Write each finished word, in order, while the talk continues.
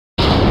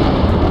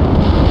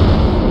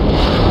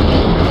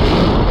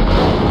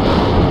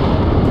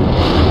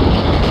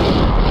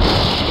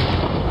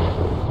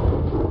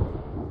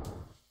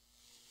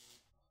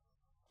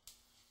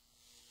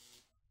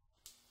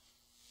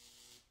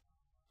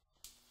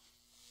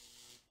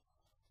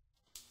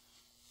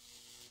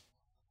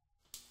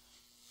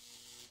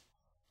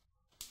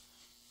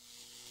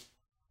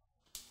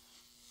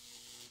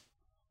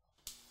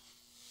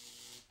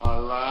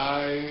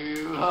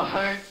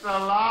It's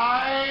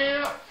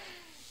alive!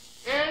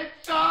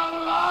 It's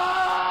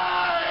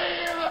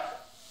alive!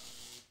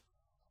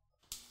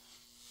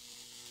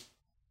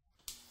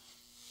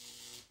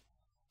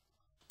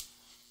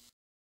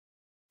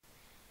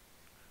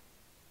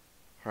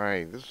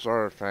 Hi, this is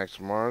Artifacts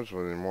Mars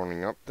with a morning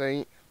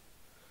update.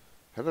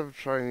 Head of a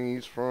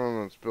Chinese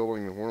firm that's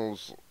building the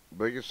world's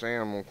biggest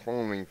animal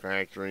cloning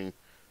factory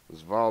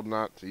has vowed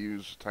not to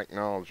use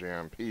technology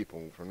on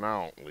people, for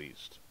now at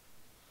least.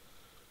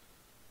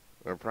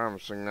 They're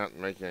promising not to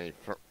make any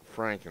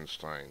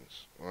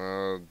Frankensteins.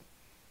 You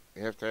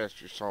have to ask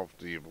yourself,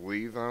 do you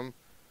believe them?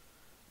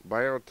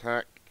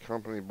 Biotech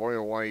company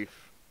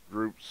Boyalife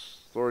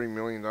Group's $30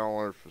 million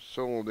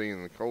facility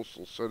in the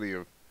coastal city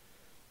of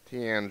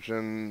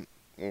Tianjin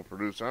will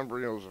produce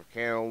embryos of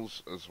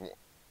cows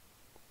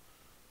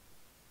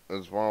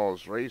as well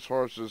as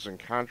racehorses and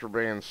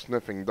contraband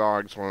sniffing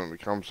dogs when it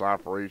becomes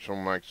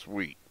operational next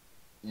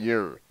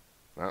year.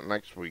 Not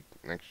next week,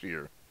 next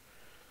year.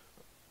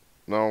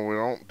 No, we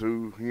don't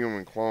do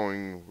human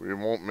cloning. We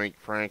won't make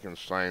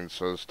Frankenstein,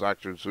 says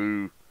Dr.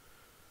 Zhu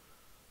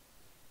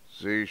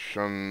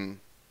Zixun,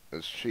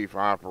 as chief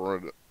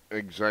operating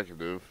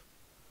executive.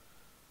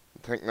 The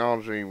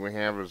technology we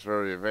have is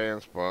very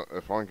advanced, but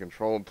if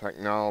uncontrolled,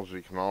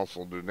 technology can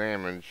also do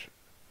damage.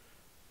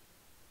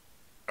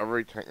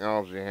 Every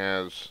technology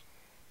has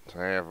to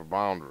have a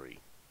boundary.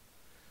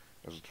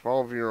 As a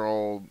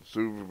 12-year-old,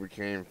 Zhu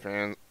became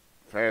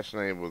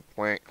fascinated with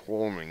plant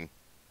cloning.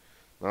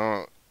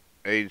 Now,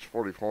 at age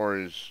 44,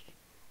 he's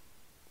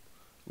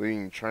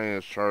leading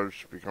China's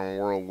charge to become a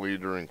world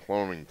leader in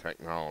cloning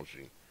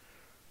technology.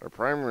 Our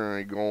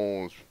primary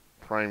goal is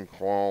prime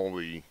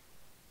quality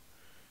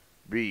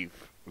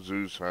beef,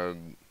 Zeus had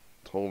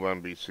told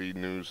NBC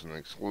News in an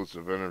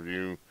exclusive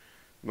interview,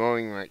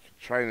 noting that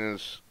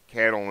China's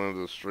cattle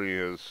industry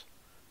is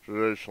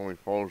traditionally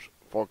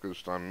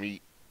focused on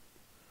meat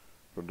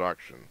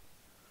production.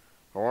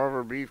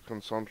 However, beef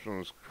consumption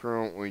is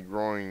currently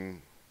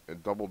growing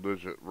at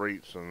double-digit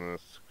rates in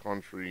this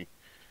country,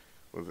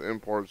 with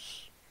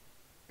imports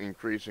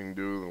increasing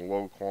due to the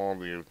low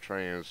quality of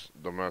China's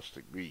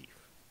domestic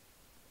beef.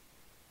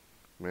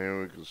 Maybe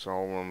we could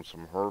sell them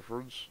some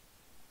Herefords.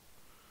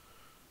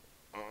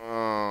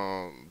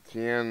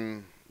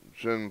 Tianjin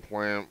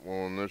plant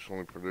will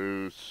initially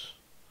produce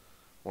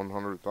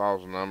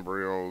 100,000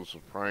 embryos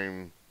of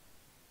prime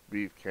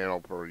beef cattle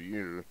per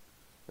year.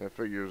 That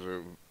figures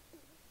is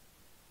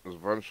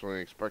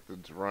eventually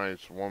expected to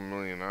rise to 1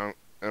 million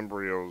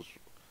embryos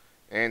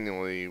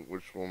annually,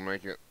 which will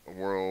make it the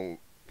world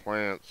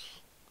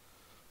plant's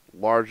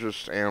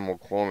largest animal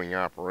cloning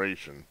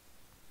operation.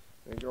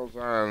 It goes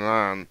on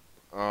and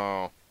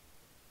on.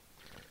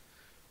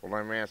 What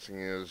I'm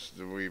asking is,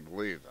 do we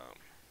believe them?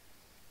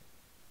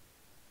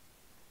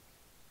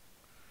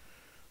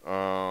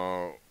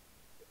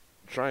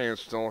 China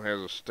still has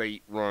a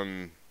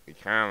state-run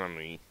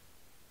economy,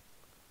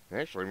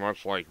 actually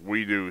much like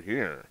we do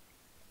here.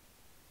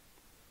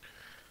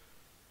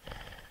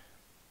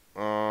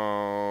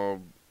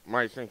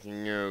 My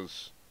thinking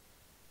is,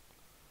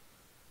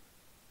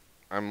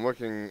 I'm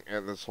looking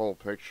at this whole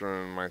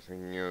picture, and my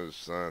thinking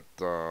is that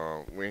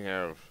we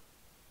have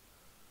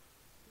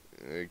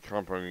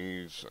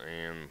companies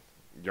and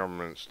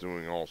governments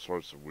doing all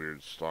sorts of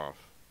weird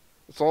stuff.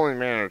 It's only a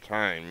matter of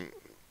time.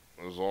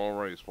 There's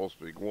already supposed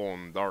to be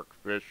glow-in-the-dark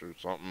fish or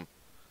something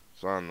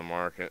that's on the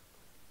market.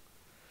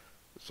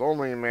 It's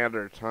only a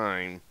matter of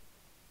time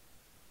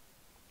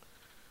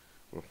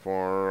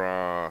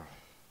before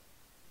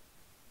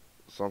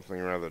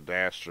something rather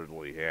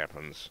dastardly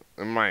happens,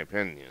 in my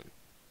opinion.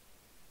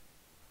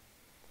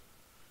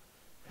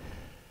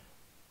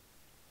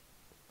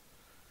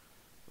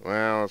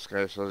 Well, this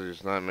guy says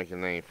he's not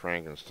making any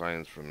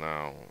Frankensteins for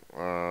now.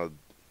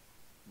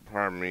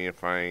 Pardon me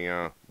if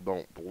I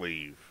don't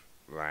believe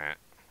that.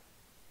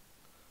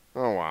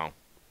 Oh well.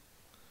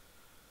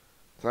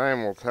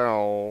 Time will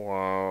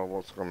tell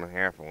what's going to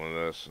happen with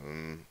this,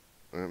 and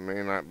it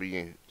may not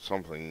be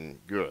something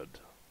good.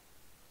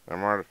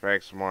 I'm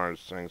Artifacts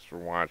Mars. Thanks for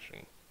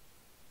watching.